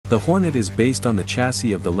The Hornet is based on the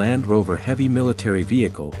chassis of the Land Rover heavy military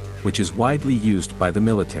vehicle, which is widely used by the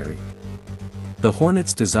military. The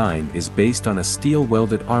Hornet's design is based on a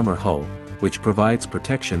steel-welded armor hull, which provides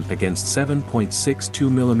protection against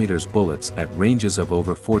 7.62mm bullets at ranges of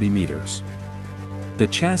over 40 meters. The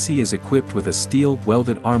chassis is equipped with a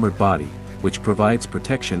steel-welded armored body, which provides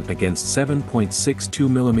protection against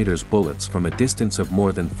 7.62mm bullets from a distance of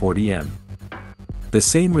more than 40 m. The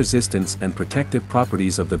same resistance and protective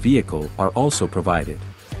properties of the vehicle are also provided.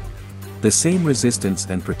 The same resistance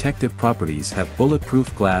and protective properties have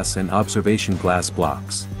bulletproof glass and observation glass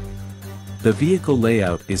blocks. The vehicle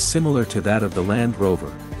layout is similar to that of the Land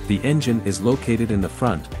Rover. The engine is located in the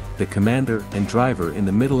front, the commander and driver in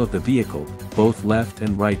the middle of the vehicle, both left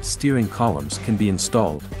and right steering columns can be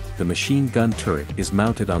installed, the machine gun turret is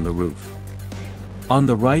mounted on the roof. On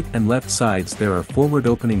the right and left sides there are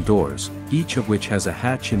forward-opening doors, each of which has a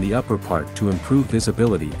hatch in the upper part to improve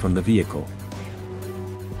visibility from the vehicle.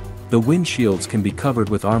 The windshields can be covered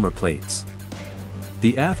with armor plates.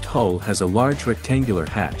 The aft hull has a large rectangular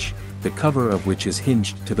hatch, the cover of which is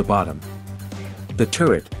hinged to the bottom. The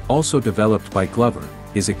turret, also developed by Glover,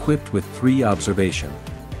 is equipped with 3 observation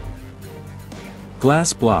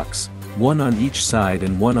glass blocks, one on each side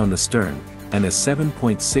and one on the stern, and a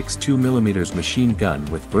 7.62mm machine gun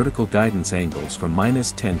with vertical guidance angles from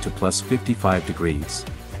 -10 to +55 degrees.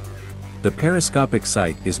 The periscopic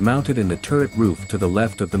sight is mounted in the turret roof to the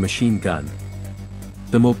left of the machine gun.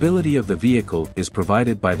 The mobility of the vehicle is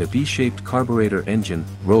provided by the V-shaped carburetor engine,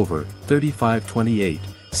 Rover, 3528,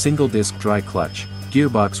 single-disc dry clutch,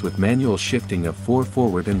 gearbox with manual shifting of 4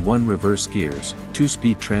 forward and 1 reverse gears,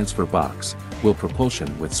 2-speed transfer box, wheel propulsion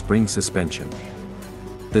with spring suspension.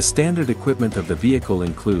 The standard equipment of the vehicle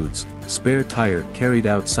includes, spare tire carried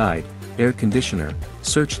outside, air conditioner,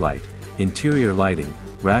 searchlight, interior lighting,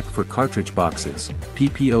 rack for cartridge boxes,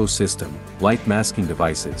 PPO system, light masking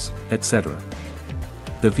devices, etc.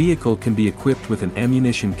 The vehicle can be equipped with an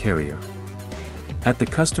ammunition carrier. At the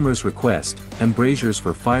customer's request, embrasures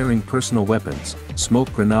for firing personal weapons,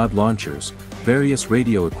 smoke grenade launchers, various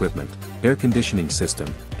radio equipment, air conditioning system,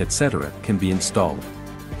 etc. can be installed.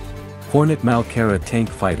 Hornet Malkara tank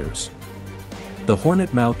fighters. The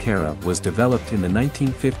Hornet Malkara was developed in the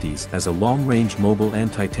 1950s as a long-range mobile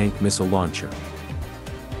anti-tank missile launcher.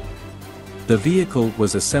 The vehicle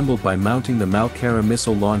was assembled by mounting the Malkara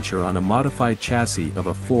missile launcher on a modified chassis of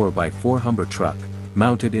a 4x4 Humber truck,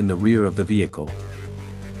 mounted in the rear of the vehicle.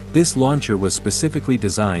 This launcher was specifically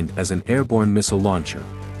designed as an airborne missile launcher.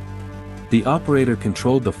 The operator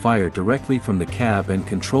controlled the fire directly from the cab and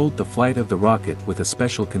controlled the flight of the rocket with a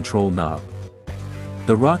special control knob.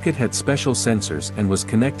 The rocket had special sensors and was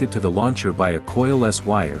connected to the launcher by a coilless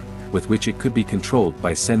wire, with which it could be controlled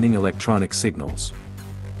by sending electronic signals.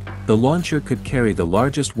 The launcher could carry the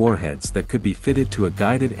largest warheads that could be fitted to a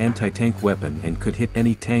guided anti-tank weapon and could hit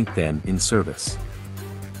any tank then in service.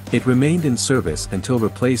 It remained in service until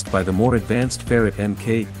replaced by the more advanced Ferret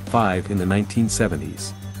Mk-5 in the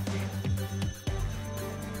 1970s.